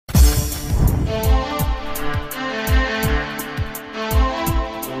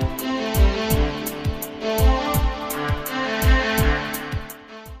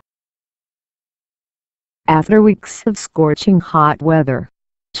After weeks of scorching hot weather,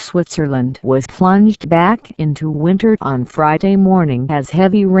 Switzerland was plunged back into winter on Friday morning as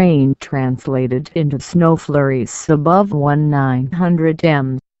heavy rain translated into snow flurries above 1900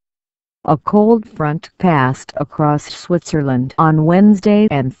 m. A cold front passed across Switzerland on Wednesday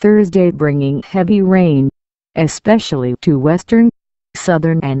and Thursday, bringing heavy rain, especially to western,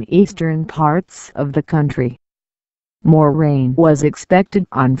 southern and eastern parts of the country. More rain was expected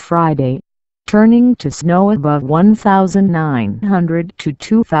on Friday, turning to snow above 1,900 to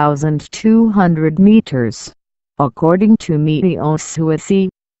 2,200 meters, according to Meteossuisse.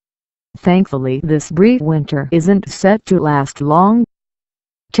 Thankfully, this brief winter isn't set to last long.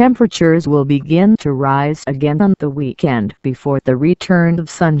 Temperatures will begin to rise again on the weekend before the return of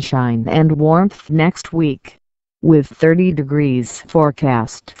sunshine and warmth next week, with 30 degrees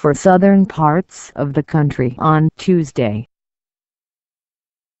forecast for southern parts of the country on Tuesday.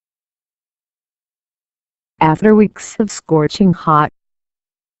 After weeks of scorching hot